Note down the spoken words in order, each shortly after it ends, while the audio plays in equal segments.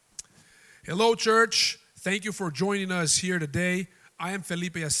Hello, church. Thank you for joining us here today. I am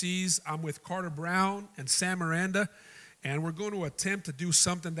Felipe Assis. I'm with Carter Brown and Sam Miranda, and we're going to attempt to do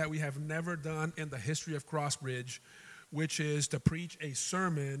something that we have never done in the history of Crossbridge, which is to preach a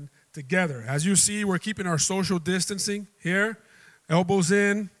sermon together. As you see, we're keeping our social distancing here, elbows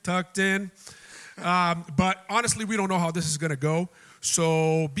in, tucked in. But honestly, we don't know how this is going to go.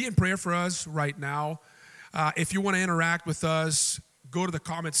 So be in prayer for us right now. If you want to interact with us, go to the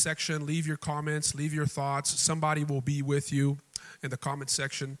comments section, leave your comments, leave your thoughts. Somebody will be with you in the comments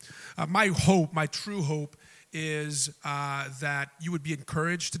section. My true hope is that you would be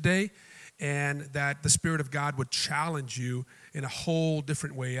encouraged today and that the Spirit of God would challenge you in a whole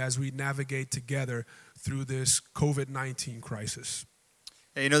different way as we navigate together through this COVID-19 crisis.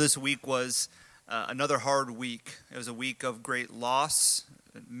 Yeah, this week was another hard week. It was a week of great loss,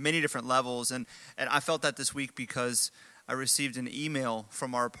 many different levels, and I felt that this week because I received an email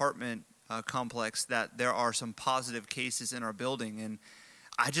from our apartment complex that there are some positive cases in our building, and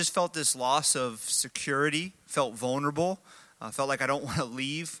I just felt this loss of security, felt vulnerable, felt like I don't want to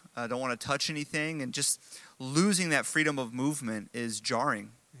leave, I don't want to touch anything, and just losing that freedom of movement is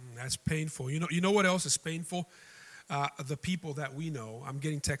jarring. That's painful. You know what else is painful? The people that we know. I'm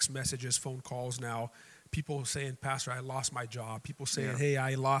getting text messages, phone calls now. People saying, Pastor, I lost my job. People saying, hey,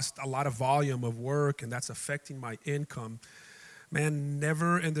 I lost a lot of volume of work, and that's affecting my income. Man,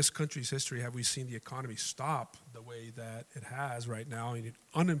 never in this country's history have we seen the economy stop the way that it has right now. I mean,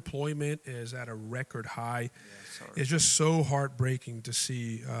 unemployment is at a record high. It's just so heartbreaking to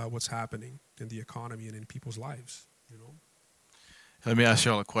see what's happening in the economy and in people's lives, Let me ask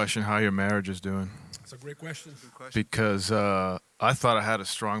y'all a question. How your marriage is doing? That's a great question. Because I thought I had a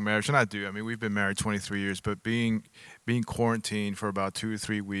strong marriage, and I do. I mean, we've been married 23 years, but being quarantined for about 2 or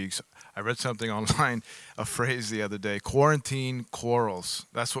 3 weeks, I read something online, a phrase the other day, quarantine quarrels.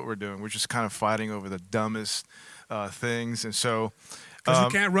 That's what we're doing. We're just kind of fighting over the dumbest things, and so...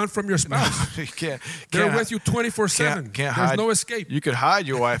 Because you can't run from your spouse. No, you can't. They're with you 24/7. There's hide. No escape. You could hide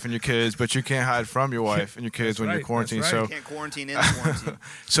your wife and your kids, but you can't hide from your wife and your kids when you're quarantined. Right. So you can't quarantine in quarantine.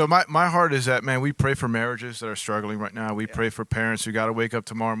 So my heart is that, man, we pray for marriages that are struggling right now. We pray for parents who got to wake up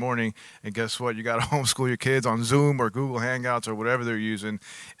tomorrow morning, and guess what? You got to homeschool your kids on Zoom or Google Hangouts or whatever they're using.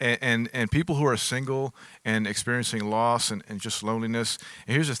 And people who are single and experiencing loss and just loneliness.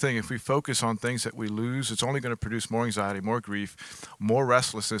 And here's the thing. If we focus on things that we lose, it's only going to produce more anxiety, more grief, more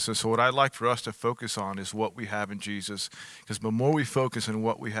restlessness. And so what I'd like for us to focus on is what we have in Jesus. Because the more we focus on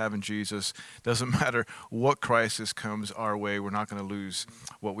what we have in Jesus, doesn't matter what crisis comes our way, we're not going to lose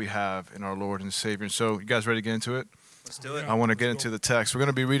what we have in our Lord and Savior. And so you guys ready to get into it? Let's do it. I want to get into the text. We're going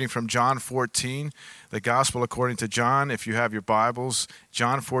to be reading from John 14, the Gospel according to John. If you have your Bibles,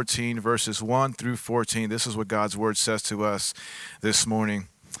 John 14, verses 1 through 14. This is what God's Word says to us this morning.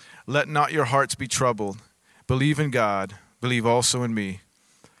 Let not your hearts be troubled. Believe in God. Believe also in me.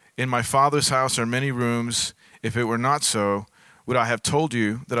 In my Father's house are many rooms. If it were not so, would I have told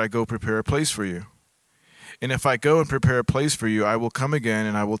you that I go prepare a place for you? And if I go and prepare a place for you, I will come again,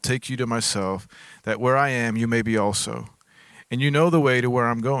 and I will take you to myself, that where I am, you may be also. And you know the way to where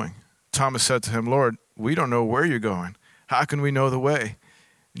I'm going. Thomas said to him, Lord, we don't know where you're going. How can we know the way?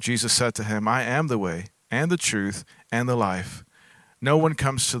 Jesus said to him, I am the way, and the truth, and the life. No one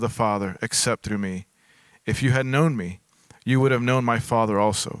comes to the Father except through me. If you had known me, you would have known my Father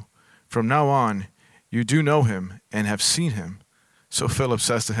also. From now on, you do know him and have seen him. So Philip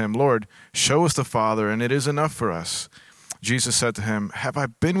says to him, Lord, show us the Father, and it is enough for us. Jesus said to him, have I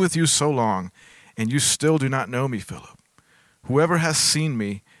been with you so long, and you still do not know me, Philip? Whoever has seen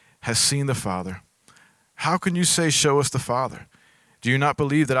me has seen the Father. How can you say, show us the Father? Do you not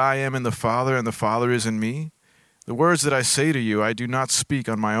believe that I am in the Father, and the Father is in me? The words that I say to you, I do not speak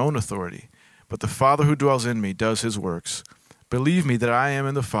on my own authority, but the Father who dwells in me does his works. Believe me that I am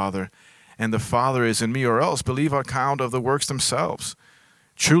in the Father, and the Father is in me, or else believe on account of the works themselves.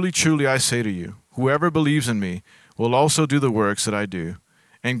 Truly, truly, I say to you, whoever believes in me will also do the works that I do,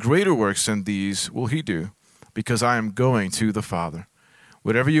 and greater works than these will he do, because I am going to the Father.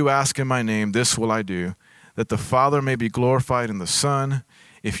 Whatever you ask in my name, this will I do, that the Father may be glorified in the Son.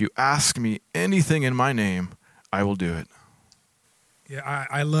 If you ask me anything in my name, I will do it. Yeah,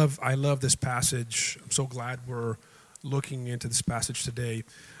 I love this passage. I'm so glad we're looking into this passage today.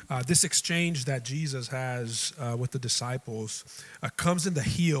 This exchange that Jesus has with the disciples comes in the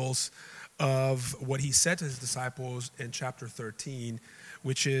heels of what he said to his disciples in chapter 13,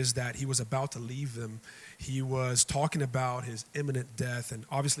 which is that he was about to leave them. He was talking about his imminent death, and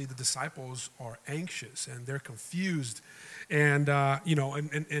obviously the disciples are anxious and they're confused. And,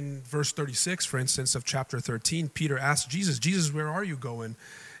 in verse 36, for instance, of chapter 13, Peter asked Jesus, where are you going?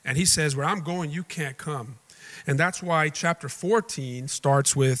 And he says, where I'm going, you can't come. And that's why chapter 14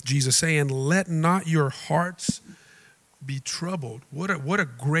 starts with Jesus saying, let not your hearts be troubled. What a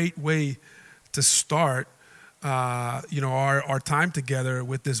great way to start our time together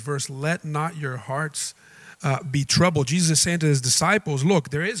with this verse. Let not your hearts be troubled. Jesus is saying to his disciples, look,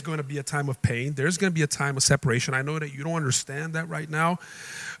 there is going to be a time of pain. There's going to be a time of separation. I know that you don't understand that right now,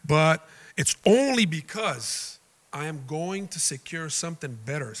 but it's only because I am going to secure something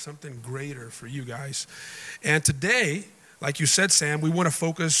better, something greater for you guys. And today, like you said, Sam, we want to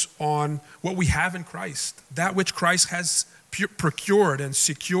focus on what we have in Christ, that which Christ has procured and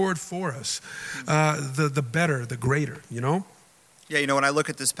secured for us, the better, the greater, Yeah, when I look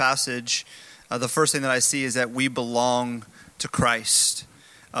at this passage, the first thing that I see is that we belong to Christ.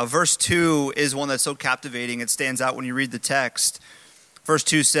 Verse 2 is one that's so captivating. It stands out when you read the text. Verse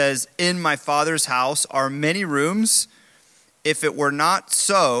 2 says, in my Father's house are many rooms. If it were not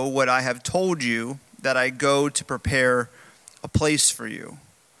so, would I have told you that I go to prepare a place for you?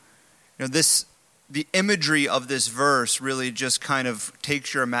 The imagery of this verse really just kind of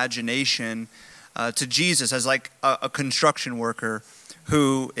takes your imagination to Jesus as like a construction worker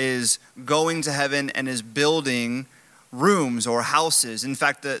who is going to heaven and is building rooms or houses. In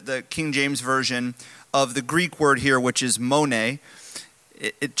fact, the King James Version of the Greek word here, which is mone,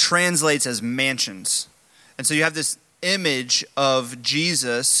 it translates as mansions. And so you have this image of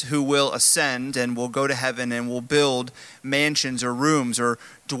Jesus who will ascend and will go to heaven and will build mansions or rooms or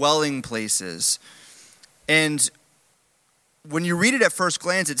dwelling places. And when you read it at first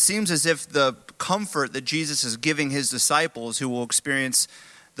glance, it seems as if the comfort that Jesus is giving his disciples, who will experience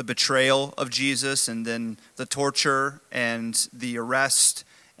the betrayal of Jesus and then the torture and the arrest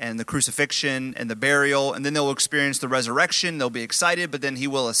and the crucifixion and the burial, and then they'll experience the resurrection. They'll be excited, but then he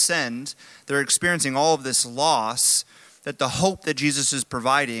will ascend. They're experiencing all of this loss, that the hope that Jesus is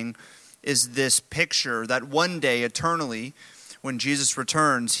providing is this picture that one day, eternally, when Jesus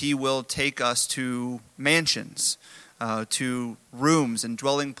returns, he will take us to mansions, to rooms and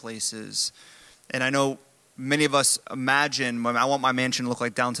dwelling places. And I know many of us imagine, I want my mansion to look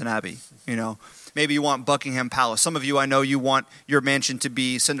like Downton Abbey, Maybe you want Buckingham Palace. Some of you, I know you want your mansion to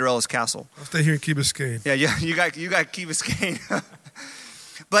be Cinderella's castle. I'll stay here in Key Biscayne. Yeah, you got Key Biscayne.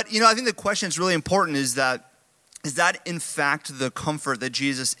 But, I think the question that's really important is that in fact the comfort that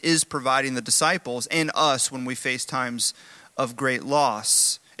Jesus is providing the disciples and us when we face times of great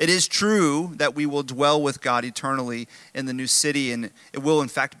loss? It is true that we will dwell with God eternally in the new city, and it will in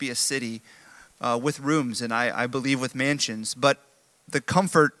fact be a city with rooms, and I believe with mansions. But the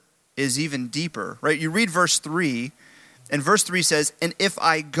comfort is even deeper, right? You read verse 3, and verse 3 says, and if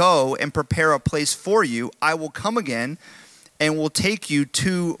I go and prepare a place for you, I will come again and will take you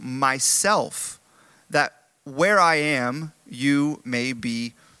to myself, that where I am, you may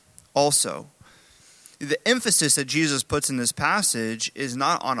be also. The emphasis that Jesus puts in this passage is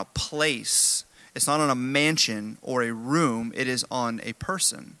not on a place. It's not on a mansion or a room. It is on a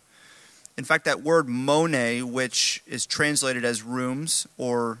person. In fact, that word mone, which is translated as rooms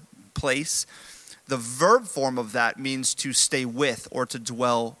or place, the verb form of that means to stay with or to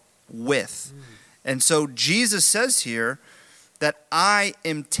dwell with. And so Jesus says here that I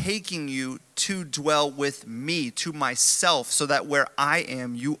am taking you to dwell with me, to myself, so that where I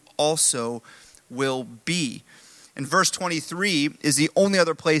am, you also will be. And verse 23 is the only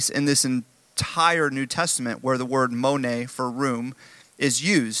other place in this entire New Testament where the word mone for room is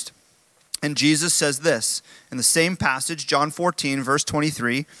used. And Jesus says this in the same passage, John 14, verse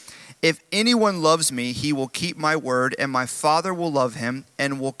 23, if anyone loves me, he will keep my word, and my Father will love him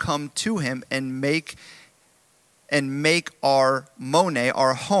and will come to him and make our mone,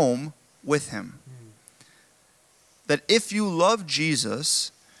 our home, with him. That if you love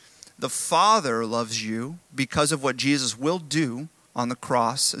Jesus, the Father loves you because of what Jesus will do on the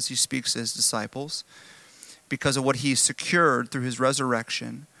cross as he speaks to his disciples, because of what he secured through his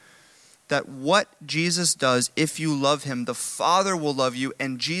resurrection. That what Jesus does, if you love him, the Father will love you,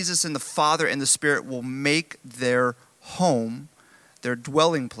 and Jesus and the Father and the Spirit will make their home, their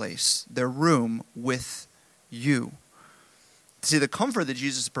dwelling place, their room with you. See, the comfort that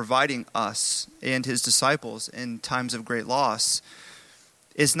Jesus is providing us and his disciples in times of great loss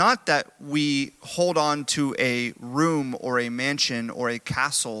is not that we hold on to a room or a mansion or a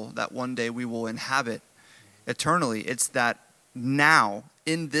castle that one day we will inhabit eternally. It's that now,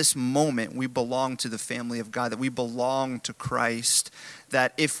 in this moment, we belong to the family of God, that we belong to Christ,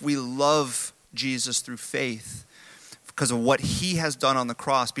 that if we love Jesus through faith, because of what he has done on the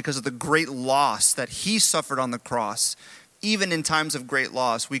cross, because of the great loss that he suffered on the cross, even in times of great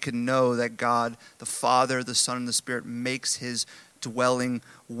loss, we can know that God, the Father, the Son, and the Spirit makes his dwelling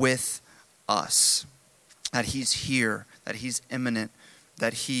with us, that he's here, that he's imminent,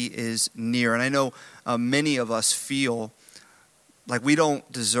 that he is near. And I know many of us feel like we don't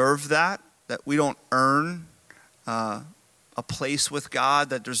deserve that we don't earn a place with God,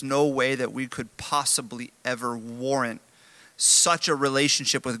 that there's no way that we could possibly ever warrant such a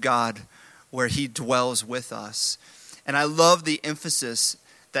relationship with God where he dwells with us. And I love the emphasis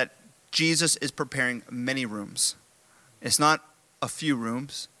that Jesus is preparing many rooms. It's not a few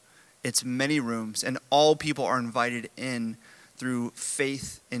rooms, it's many rooms, and all people are invited in through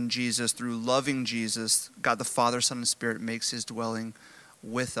faith in Jesus, through loving Jesus. God the Father, Son, and Spirit makes his dwelling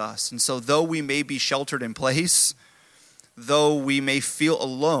with us. And so though we may be sheltered in place, though we may feel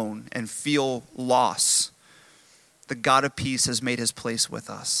alone and feel loss, the God of peace has made his place with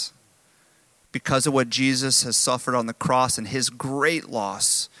us. Because of what Jesus has suffered on the cross and his great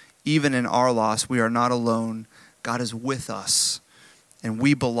loss, even in our loss, we are not alone. God is with us, and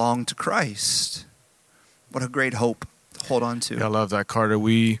we belong to Christ. What a great hope to hold on to. Yeah, I love that, Carter.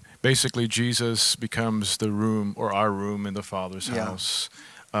 Basically, Jesus becomes the room, or our room in the Father's house.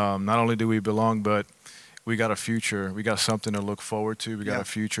 Not only do we belong, but we got a future. We got something to look forward to. We got a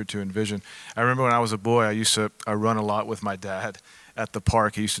future to envision. I remember when I was a boy, I run a lot with my dad at the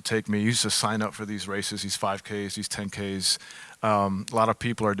park. He used to take me. He used to sign up for these races, these 5Ks, these 10Ks. A lot of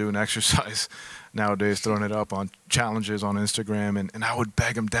people are doing exercise nowadays, throwing it up on challenges on Instagram. And I would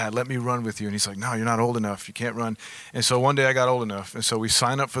beg him, Dad, let me run with you. And he's like, no, you're not old enough. You can't run. And so one day I got old enough. And so we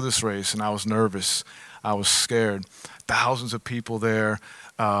signed up for this race, and I was nervous. I was scared. Thousands of people there.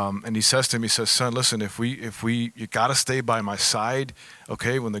 And he says to me, he says, son, listen, you got to stay by my side,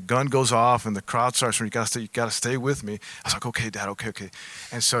 okay? When the gun goes off and the crowd starts, you got to stay with me. I was like, okay, Dad, okay.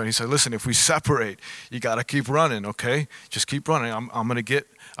 And so he said, listen, if we separate, you got to keep running, okay? Just keep running. I'm going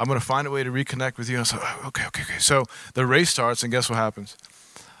to find a way to reconnect with you. And I was like, okay. So the race starts, and guess what happens?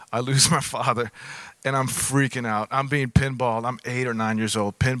 I lose my father, and I'm freaking out. I'm being pinballed. I'm 8 or 9 years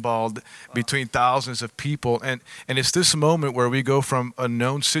old, pinballed between thousands of people. And it's this moment where we go from a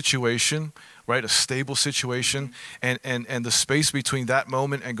known situation, right, a stable situation, and the space between that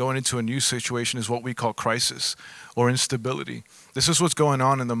moment and going into a new situation is what we call crisis or instability. This is what's going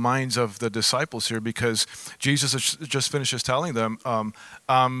on in the minds of the disciples here, because Jesus just finishes telling them,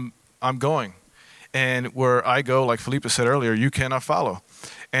 I'm going. And where I go, like Felipe said earlier, you cannot follow.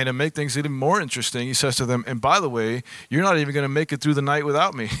 And to make things even more interesting, he says to them, and by the way, you're not even going to make it through the night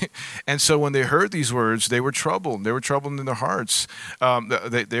without me. And so when they heard these words, they were troubled. They were troubled in their hearts.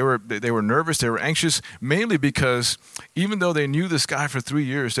 They were nervous. They were anxious, mainly because even though they knew this guy for 3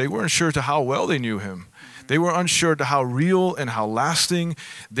 years, they weren't sure to how well they knew him. They were unsure to how real and how lasting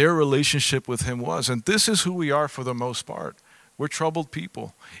their relationship with him was. And this is who we are for the most part. We're troubled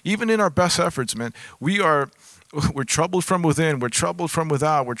people. Even in our best efforts, man, we're troubled from within. We're troubled from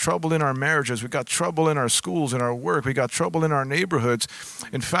without. We're troubled in our marriages. We got trouble in our schools, in our work. We got trouble in our neighborhoods.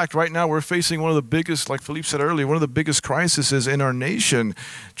 In fact, right now we're facing one of the biggest, like Philippe said earlier, one of the biggest crises in our nation.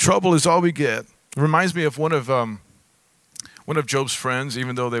 Trouble is all we get. It reminds me of one of Job's friends,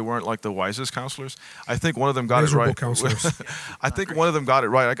 even though they weren't like the wisest counselors. I think one of them got it right. I think one of them got it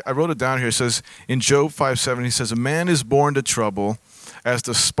right. I wrote it down here. It says, in Job 5:7, he says, a man is born to trouble as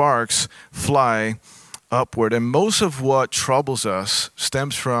the sparks fly upward. And most of what troubles us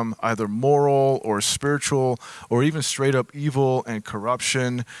stems from either moral or spiritual or even straight up evil and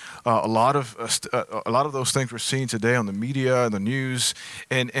corruption. A lot of those things we're seeing today on the media and the news.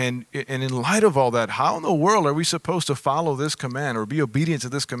 And in light of all that, how in the world are we supposed to follow this command or be obedient to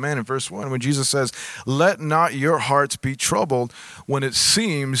this command in verse 1 when Jesus says, let not your hearts be troubled, when it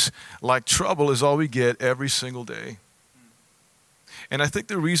seems like trouble is all we get every single day? And I think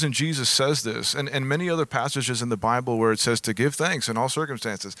the reason Jesus says this, and many other passages in the Bible where it says to give thanks in all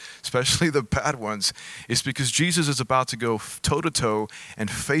circumstances, especially the bad ones, is because Jesus is about to go toe-to-toe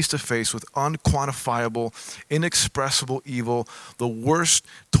and face-to-face with unquantifiable, inexpressible evil, the worst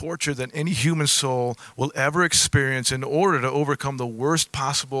torture that any human soul will ever experience in order to overcome the worst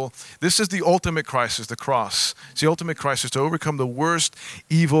possible. This is the ultimate crisis, the cross. It's the ultimate crisis to overcome the worst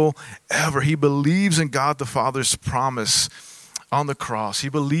evil ever. He believes in God the Father's promise on the cross. He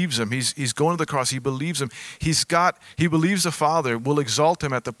believes him. He's going to the cross. He believes him. He believes the Father will exalt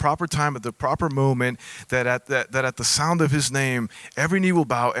him at the proper time, at the proper moment, that at the sound of his name, every knee will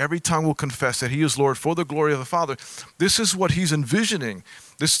bow, every tongue will confess that he is Lord for the glory of the Father. This is what he's envisioning.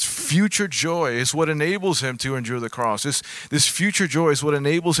 This future joy is what enables him to endure the cross. This future joy is what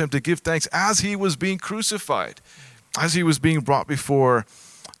enables him to give thanks as he was being crucified, as he was being brought before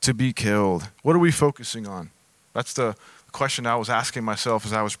to be killed. What are we focusing on? That's the question I was asking myself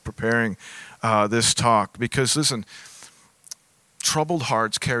as I was preparing this talk. Because listen, troubled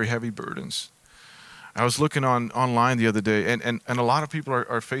hearts carry heavy burdens. I was looking online the other day, and a lot of people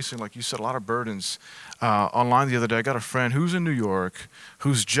are facing, like you said, a lot of burdens. Online the other day, I got a friend who's in New York,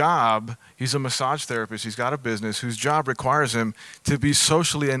 whose job, he's a massage therapist, he's got a business, whose job requires him to be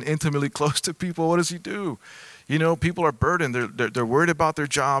socially and intimately close to people. What does he do? You know, people are burdened. They're worried about their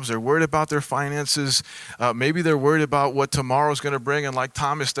jobs. They're worried about their finances. Maybe they're worried about what tomorrow's going to bring. And like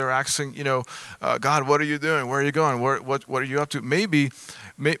Thomas, they're asking, God, what are you doing? Where are you going? What are you up to? Maybe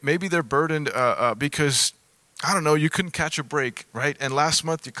they're burdened because, I don't know, you couldn't catch a break, right? And last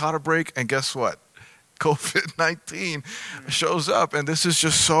month you caught a break, and guess what? COVID-19 shows up, and this is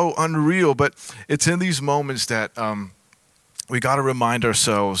just so unreal. But it's in these moments that we got to remind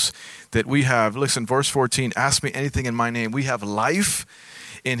ourselves that we have, listen, verse 14, ask me anything in my name. We have life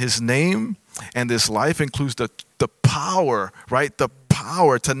in his name, and this life includes the power, right? The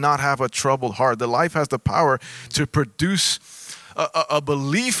power to not have a troubled heart. The life has the power to produce a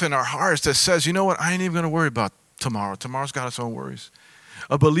belief in our hearts that says, you know what, I ain't even going to worry about tomorrow. Tomorrow's got its own worries.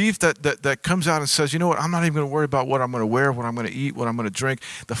 A belief that comes out and says, you know what, I'm not even going to worry about what I'm going to wear, what I'm going to eat, what I'm going to drink.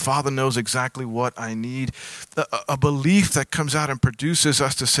 The Father knows exactly what I need. A belief that comes out and produces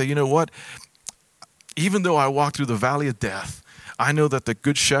us to say, you know what, even though I walk through the valley of death, I know that the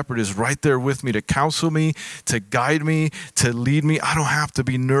Good Shepherd is right there with me to counsel me, to guide me, to lead me. I don't have to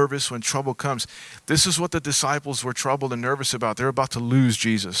be nervous when trouble comes. This is what the disciples were troubled and nervous about. They're about to lose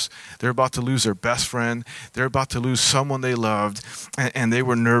Jesus. They're about to lose their best friend. They're about to lose someone they loved. And they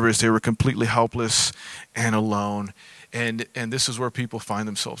were nervous. They were completely helpless and alone. And this is where people find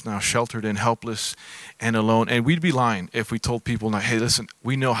themselves now, sheltered and helpless and alone. And we'd be lying if we told people, now, hey, listen,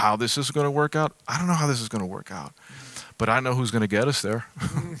 we know how this is going to work out. I don't know how this is going to work out. But I know who's going to get us there.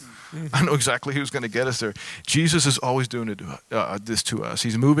 I know exactly who's going to get us there. Jesus is always doing this to us.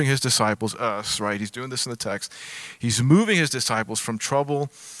 He's moving his disciples, us, right? He's doing this in the text. He's moving his disciples from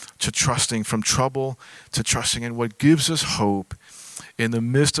trouble to trusting, from trouble to trusting. And what gives us hope in the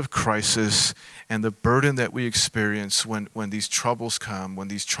midst of crisis and the burden that we experience when these troubles come, when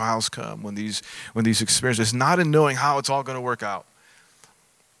these trials come, when these experiences, not in knowing how it's all going to work out.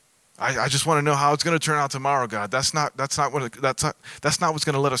 I just want to know how it's going to turn out tomorrow, God. That's not what's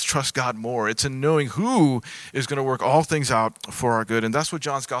going to let us trust God more. It's in knowing who is going to work all things out for our good. And that's what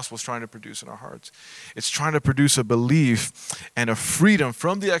John's gospel is trying to produce in our hearts. It's trying to produce a belief and a freedom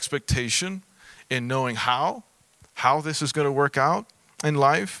from the expectation in knowing how this is going to work out in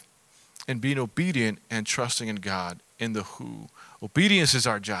life, and being obedient and trusting in God in the who. Obedience is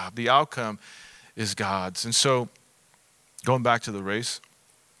our job. The outcome is God's. And so going back to the race,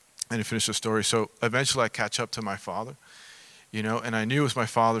 and to finish the story. So eventually I catch up to my father, and I knew it was my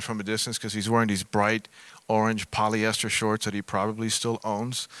father from a distance because he's wearing these bright orange polyester shorts that he probably still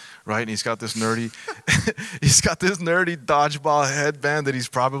owns, right? And he's got this nerdy dodgeball headband that he's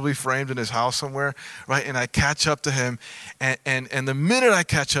probably framed in his house somewhere, right? And I catch up to him, and the minute I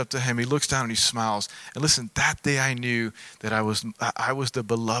catch up to him, he looks down and he smiles. And listen, that day I knew that I was the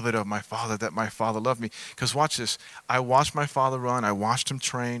beloved of my father, that my father loved me. Because watch this, I watched my father run, I watched him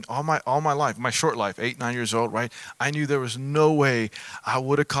train all my life, my short life, 8, 9 years old, right? I knew there was no way I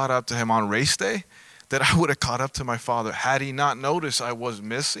would have caught up to him on race day, that I would have caught up to my father had he not noticed I was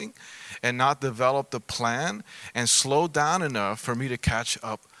missing and not developed a plan and slowed down enough for me to catch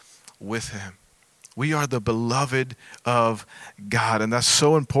up with him. We are the beloved of God, and that's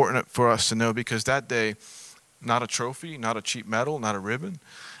so important for us to know, because that day, not a trophy, not a cheap medal, not a ribbon,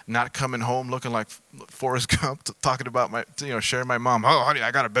 not coming home looking like Forrest Gump, talking about sharing my mom. Oh, honey,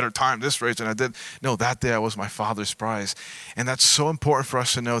 I got a better time this race than I did. No, that day I was my father's prize. And that's so important for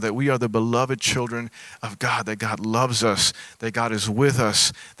us to know that we are the beloved children of God, that God loves us, that God is with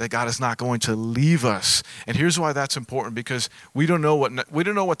us, that God is not going to leave us. And here's why that's important, because we don't know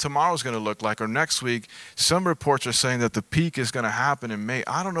what tomorrow's going to look like, or next week. Some reports are saying that the peak is going to happen in May.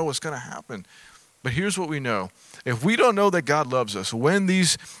 I don't know what's going to happen. But here's what we know. If we don't know that God loves us, when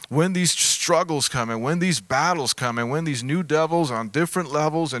these struggles come, and when these battles come, and when these new devils on different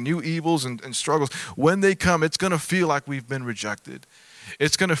levels and new evils and struggles, when they come, it's going to feel like we've been rejected.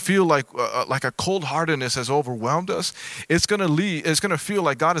 It's going to feel like a cold-heartedness has overwhelmed us. It's going to feel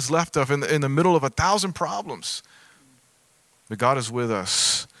like God has left us in the middle of 1,000 problems. But God is with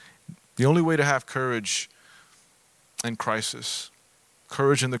us. The only way to have courage in crisis,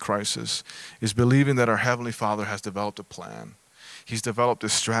 courage in the crisis, is believing that our Heavenly Father has developed a plan. He's developed a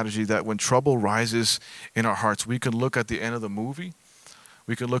strategy that when trouble rises in our hearts, we can look at the end of the movie,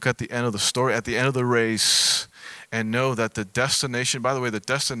 we can look at the end of the story, at the end of the race, and know that the destination, by the way, the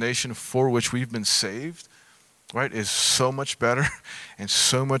destination for which we've been saved, right, is so much better and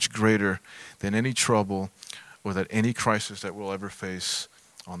so much greater than any trouble or that any crisis that we'll ever face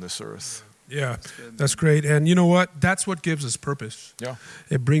on this earth. Yeah, that's great. And you know what? That's what gives us purpose. Yeah.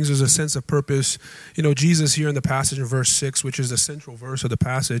 It brings us a sense of purpose. You know, Jesus here in the passage in verse 6, which is the central verse of the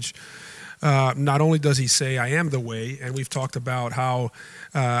passage, not only does he say, I am the way, and we've talked about how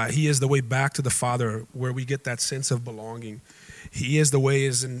he is the way back to the Father, where we get that sense of belonging. He is the way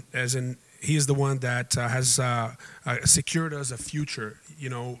as in he is the one that has secured us a future. You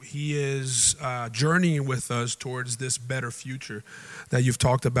know, he is journeying with us towards this better future that you've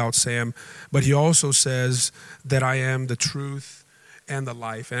talked about, Sam. But he also says that I am the truth and the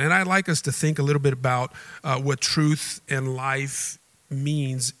life. And I'd like us to think a little bit about what truth and life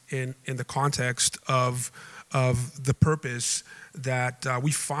means in the context of the purpose that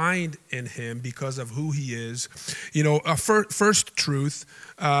we find in him because of who he is. You know, first truth,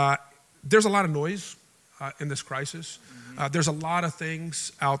 there's a lot of noise in this crisis. There's a lot of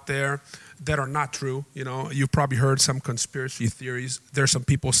things out there that are not true. You know, you've probably heard some conspiracy theories. There's some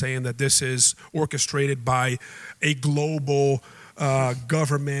people saying that this is orchestrated by a global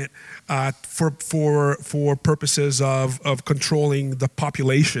government for purposes of controlling the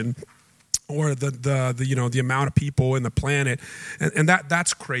population or the amount of people in the planet, and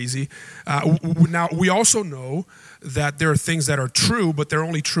that's crazy. Now we also know that there are things that are true, but they're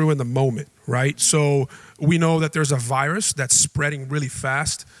only true in the moment, right? So we know that there's a virus that's spreading really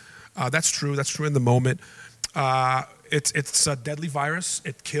fast. That's true. That's true in the moment. It's a deadly virus.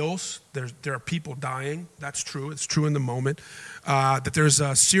 It kills. There are people dying. That's true. It's true in the moment. That there's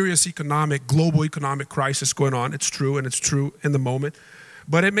a serious global economic crisis going on. It's true, and it's true in the moment.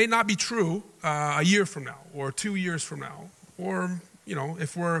 But it may not be true a year from now or 2 years from now or, you know,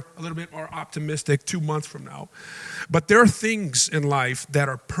 if we're a little bit more optimistic, 2 months from now. But there are things in life that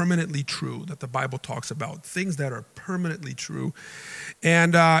are permanently true that the Bible talks about, things that are permanently true.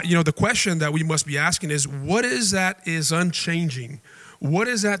 And, the question that we must be asking is, what is that is unchanging? What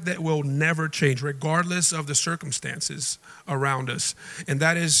is that will never change, regardless of the circumstances around us? And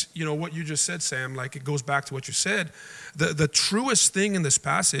that is, what you just said, Sam, like it goes back to what you said. The truest thing in this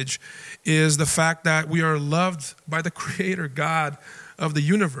passage is the fact that we are loved by the Creator God of the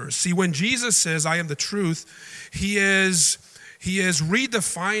universe. See, when Jesus says, I am the truth, he is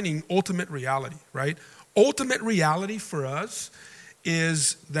redefining ultimate reality, right? Ultimate reality for us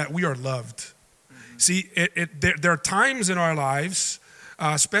is that we are loved. Mm-hmm. See, there are times in our lives,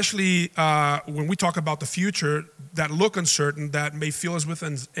 especially when we talk about the future, that look uncertain, that may fill us with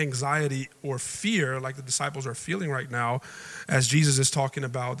anxiety or fear, like the disciples are feeling right now, as Jesus is talking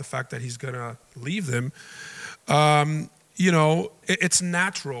about the fact that he's going to leave them. It's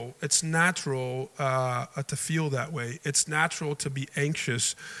natural. It's natural to feel that way. It's natural to be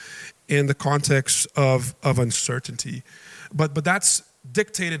anxious in the context of uncertainty. But that's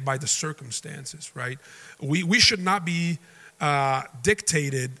dictated by the circumstances, right? We should not be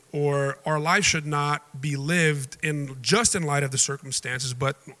dictated, or our life should not be lived just in light of the circumstances,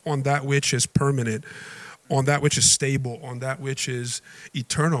 but on that which is permanent, on that which is stable, on that which is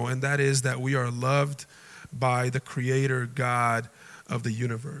eternal, and that is that we are loved by the Creator God of the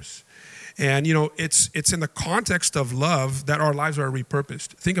universe. And, it's in the context of love that our lives are repurposed.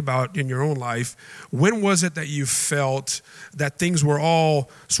 Think about in your own life, when was it that you felt that things were all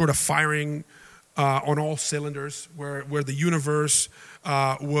sort of firing on all cylinders, where the universe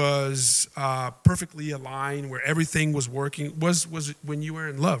was perfectly aligned, where everything was working? Was when you were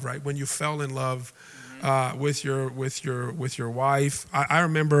in love, right? When you fell in love with your wife. I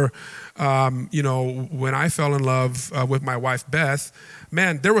remember, when I fell in love with my wife Beth,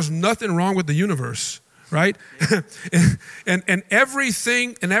 man, there was nothing wrong with the universe, right? and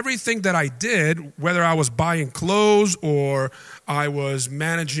everything that I did, whether I was buying clothes or I was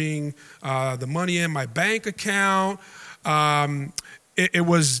managing the money in my bank account, it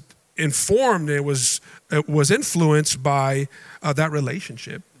was informed. It was influenced by that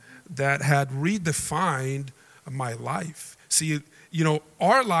relationship that had redefined my life. See,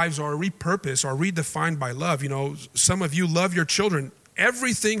 our lives are repurposed, are redefined by love. Some of you love your children.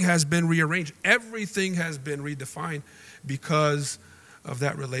 Everything has been rearranged. Everything has been redefined because of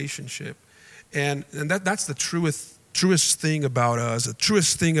that relationship. And that's the truest thing about us. The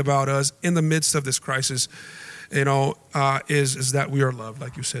truest thing about us in the midst of this crisis, is that we are loved,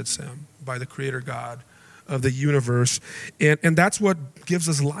 like you said, Sam, by the Creator God of the universe. And that's what gives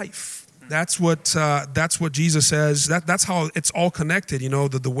us life. That's what Jesus says. That's how it's all connected,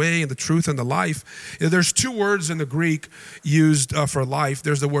 the way and the truth and the life. There's two words in the Greek used for life.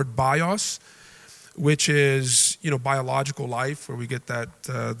 There's the word bios, which is, biological life, where we get that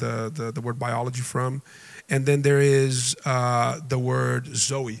the word biology from. And then there is the word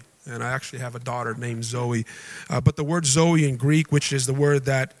Zoe, And I actually have a daughter named Zoe. But the word Zoe in Greek, which is the word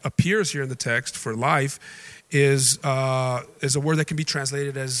that appears here in the text for life, is a word that can be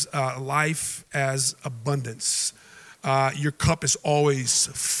translated as life as abundance. Your cup is always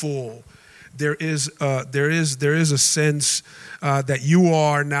full. There is a sense that you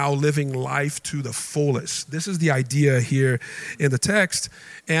are now living life to the fullest. This is the idea here in the text.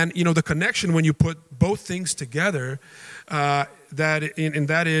 And, the connection when you put both things together,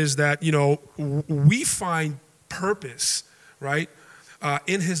 that is that, we find purpose, right,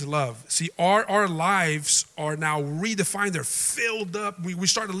 in his love. See, our lives are now redefined. They're filled up. We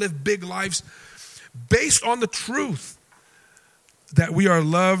start to live big lives based on the truth that we are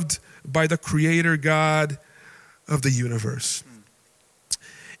loved by the Creator God of the universe.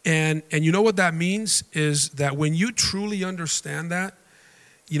 And you know what that means is that when you truly understand that,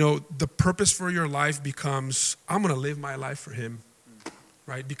 the purpose for your life becomes, I'm going to live my life for him,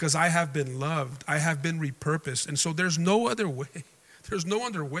 right? Because I have been loved. I have been repurposed. And so there's no other way. There's no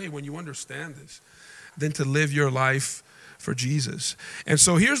other way when you understand this than to live your life for Jesus. And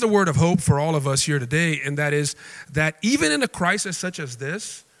so here's the word of hope for all of us here today, and that is that even in a crisis such as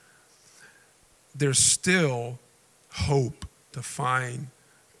this, there's still hope to find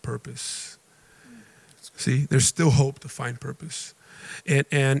purpose. See, there's still hope to find purpose.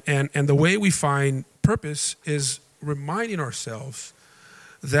 And the way we find purpose is reminding ourselves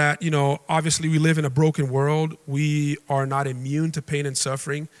that, obviously we live in a broken world. We are not immune to pain and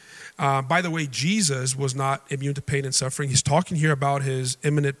suffering. By the way, Jesus was not immune to pain and suffering. He's talking here about his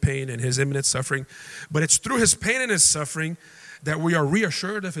imminent pain and his imminent suffering. But it's through his pain and his suffering that we are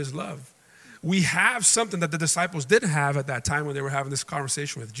reassured of his love. We have something that the disciples didn't have at that time when they were having this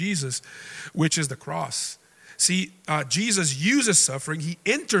conversation with Jesus, which is the cross. See, Jesus uses suffering. He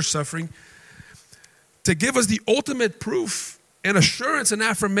enters suffering to give us the ultimate proof and assurance and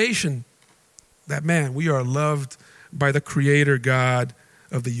affirmation that, man, we are loved by the Creator God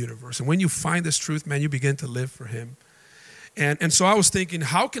of the universe. And when you find this truth, man, you begin to live for him. And so I was thinking,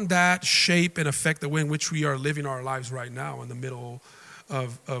 how can that shape and affect the way in which we are living our lives right now in the middle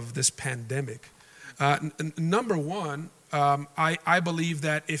of this pandemic? Number one, I believe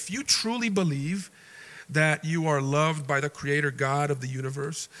that if you truly believe that you are loved by the Creator God of the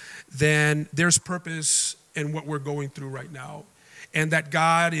universe, then there's purpose in what we're going through right now. And that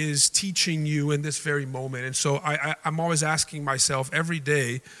God is teaching you in this very moment. And so I'm always asking myself every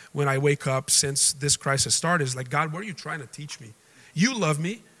day when I wake up since this crisis started, is like, God, what are you trying to teach me? You love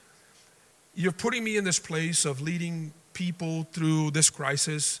me. You're putting me in this place of leading people through this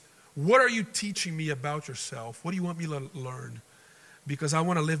crisis. What are you teaching me about yourself? What do you want me to learn? Because I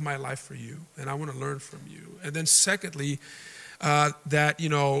want to live my life for you, and I want to learn from you. And then secondly, that,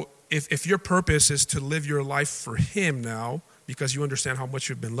 if your purpose is to live your life for him now, because you understand how much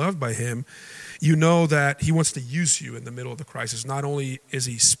you've been loved by him, you know that he wants to use you in the middle of the crisis. Not only is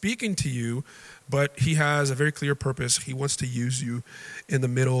he speaking to you, but he has a very clear purpose. He wants to use you in the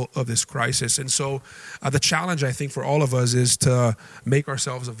middle of this crisis. And so the challenge, I think, for all of us is to make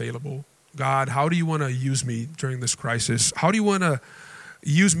ourselves available. God, how do you want to use me during this crisis? How do you want to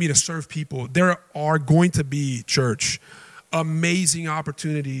use me to serve people? There are going to be, church, amazing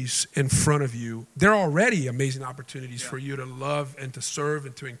opportunities in front of you. There are already amazing opportunities for you to love and to serve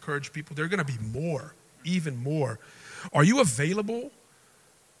and to encourage people. There are going to be more, even more. Are you available?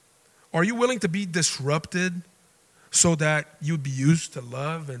 Are you willing to be disrupted so that you'd be used to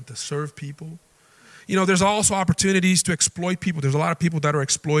love and to serve people? There's also opportunities to exploit people. There's a lot of people that are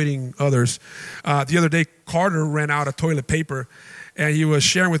exploiting others. The other day, Carter ran out of toilet paper, and he was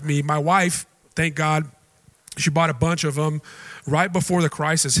sharing with me, my wife, thank God, she bought a bunch of them right before the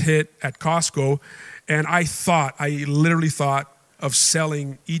crisis hit at Costco, and I literally thought of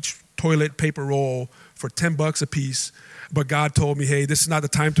selling each toilet paper roll for $10 a piece, but God told me, hey, this is not the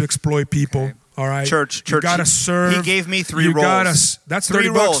time to exploit people. Okay. All right, church. You gotta serve. He gave me 3 rolls. That's 3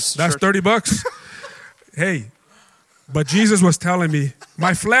 $30. rolls, That's church. $30. Hey, but Jesus was telling me,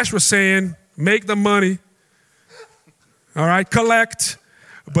 my flesh was saying, make the money. All right, collect.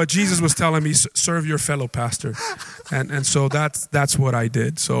 But Jesus was telling me, serve your fellow pastor. And so that's what I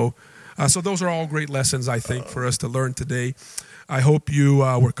did. So those are all great lessons, I think, for us to learn today. I hope you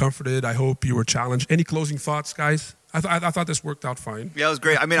were comforted. I hope you were challenged. Any closing thoughts, guys? I thought this worked out fine. Yeah, it was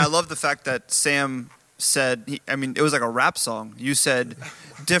great. I mean, I love the fact that Sam said, it was like a rap song. You said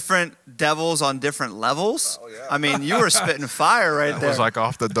different devils on different levels. Oh, yeah. I mean, you were spitting fire right there. It was like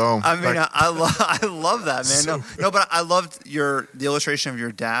off the dome. I mean, I love that, man. No, but I loved the illustration of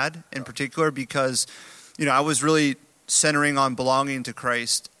your dad in particular because, I was really centering on belonging to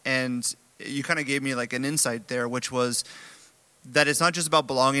Christ, and you kind of gave me like an insight there, which was that it's not just about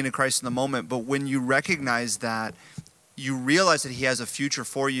belonging to Christ in the moment, but when you recognize that, you realize that he has a future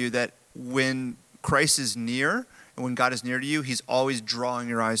for you, that when Christ is near and when God is near to you, he's always drawing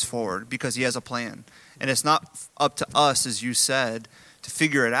your eyes forward because he has a plan. And it's not up to us, as you said, to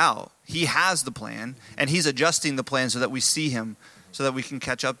figure it out. He has the plan, and he's adjusting the plan so that we see him, so that we can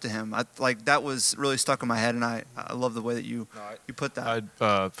catch up to him. That was really stuck in my head, and I love the way that you put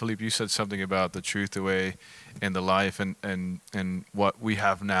that. Philippe, you said something about the truth, the way, and the life, and what we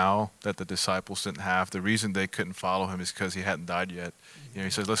have now that the disciples didn't have. The reason they couldn't follow him is because he hadn't died yet. He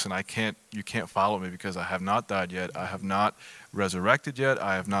says, listen, you can't follow me because I have not died yet. I have not resurrected yet.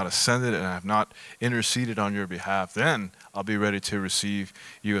 I have not ascended, and I have not interceded on your behalf. Then I'll be ready to receive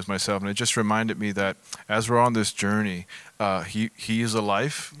you as myself. And it just reminded me that as we're on this journey, he is the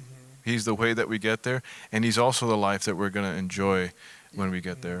life. He's the way that we get there, and he's also the life that we're going to enjoy when we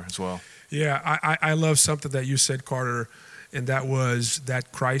get there as well. Yeah, I love something that you said, Carter, and that was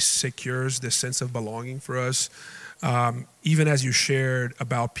that Christ secures this sense of belonging for us. Even as you shared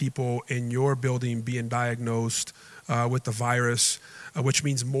about people in your building being diagnosed with the virus, which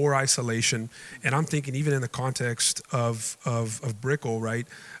means more isolation. And I'm thinking even in the context of Brickell, right?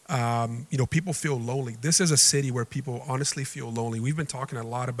 People feel lonely. This is a city where people honestly feel lonely. We've been talking a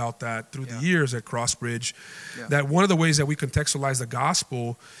lot about that through the years at Crossbridge, that one of the ways that we contextualize the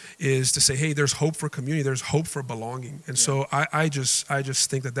gospel is to say, hey, there's hope for community, there's hope for belonging. And so I just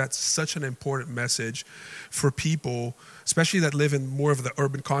think that that's such an important message for people, especially that live in more of the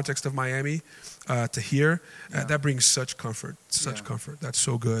urban context of Miami, to hear. That brings such comfort, comfort. That's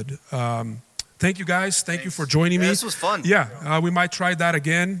so good. Thank you, guys. Thank you for joining me. This was fun. We might try that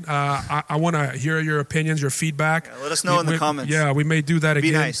again. I want to hear your opinions, your feedback. Let us know in the comments. Yeah, we may do that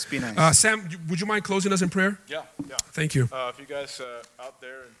again. Be nice. Sam, would you mind closing us in prayer? Yeah. Thank you. If you guys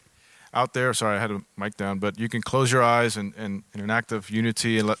out there, sorry, I had a mic down, but you can close your eyes and in an act of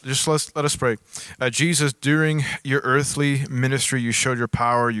unity and let us pray. Jesus, during your earthly ministry, you showed your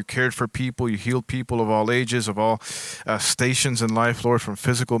power, you cared for people, you healed people of all ages, of all stations in life, Lord, from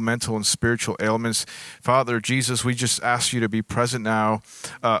physical, mental, and spiritual ailments. Father, Jesus, we just ask you to be present now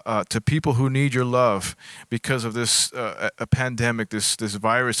to people who need your love because of this a pandemic, this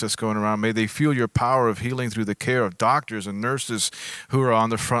virus that's going around. May they feel your power of healing through the care of doctors and nurses who are on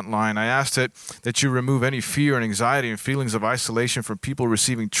the front line. I ask that you remove any fear and anxiety and feelings of isolation from people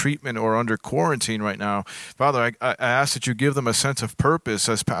receiving treatment or under quarantine right now. Father, I ask that you give them a sense of purpose,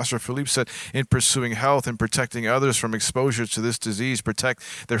 as Pastor Philippe said, in pursuing health and protecting others from exposure to this disease. Protect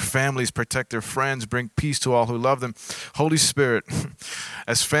their families, protect their friends, bring peace to all who love them. Holy Spirit,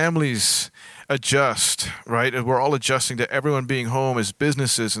 as families adjust, right? And we're all adjusting to everyone being home as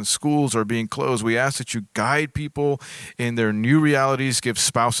businesses and schools are being closed. We ask that you guide people in their new realities, give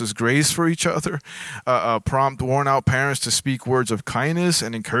spouses grace for each other, prompt worn out parents to speak words of kindness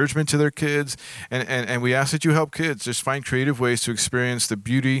and encouragement to their kids. And we ask that you help kids just find creative ways to experience the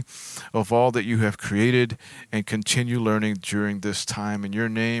beauty of all that you have created and continue learning during this time. In your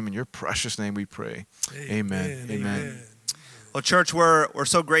name, in your precious name we pray. Amen. Amen. Well, church, we're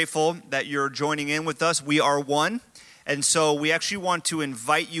so grateful that you're joining in with us. We are one. And so we actually want to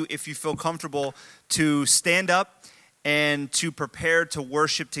invite you, if you feel comfortable, to stand up and to prepare to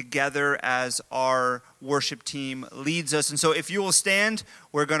worship together as our worship team leads us. And so if you will stand,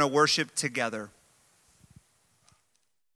 we're going to worship together.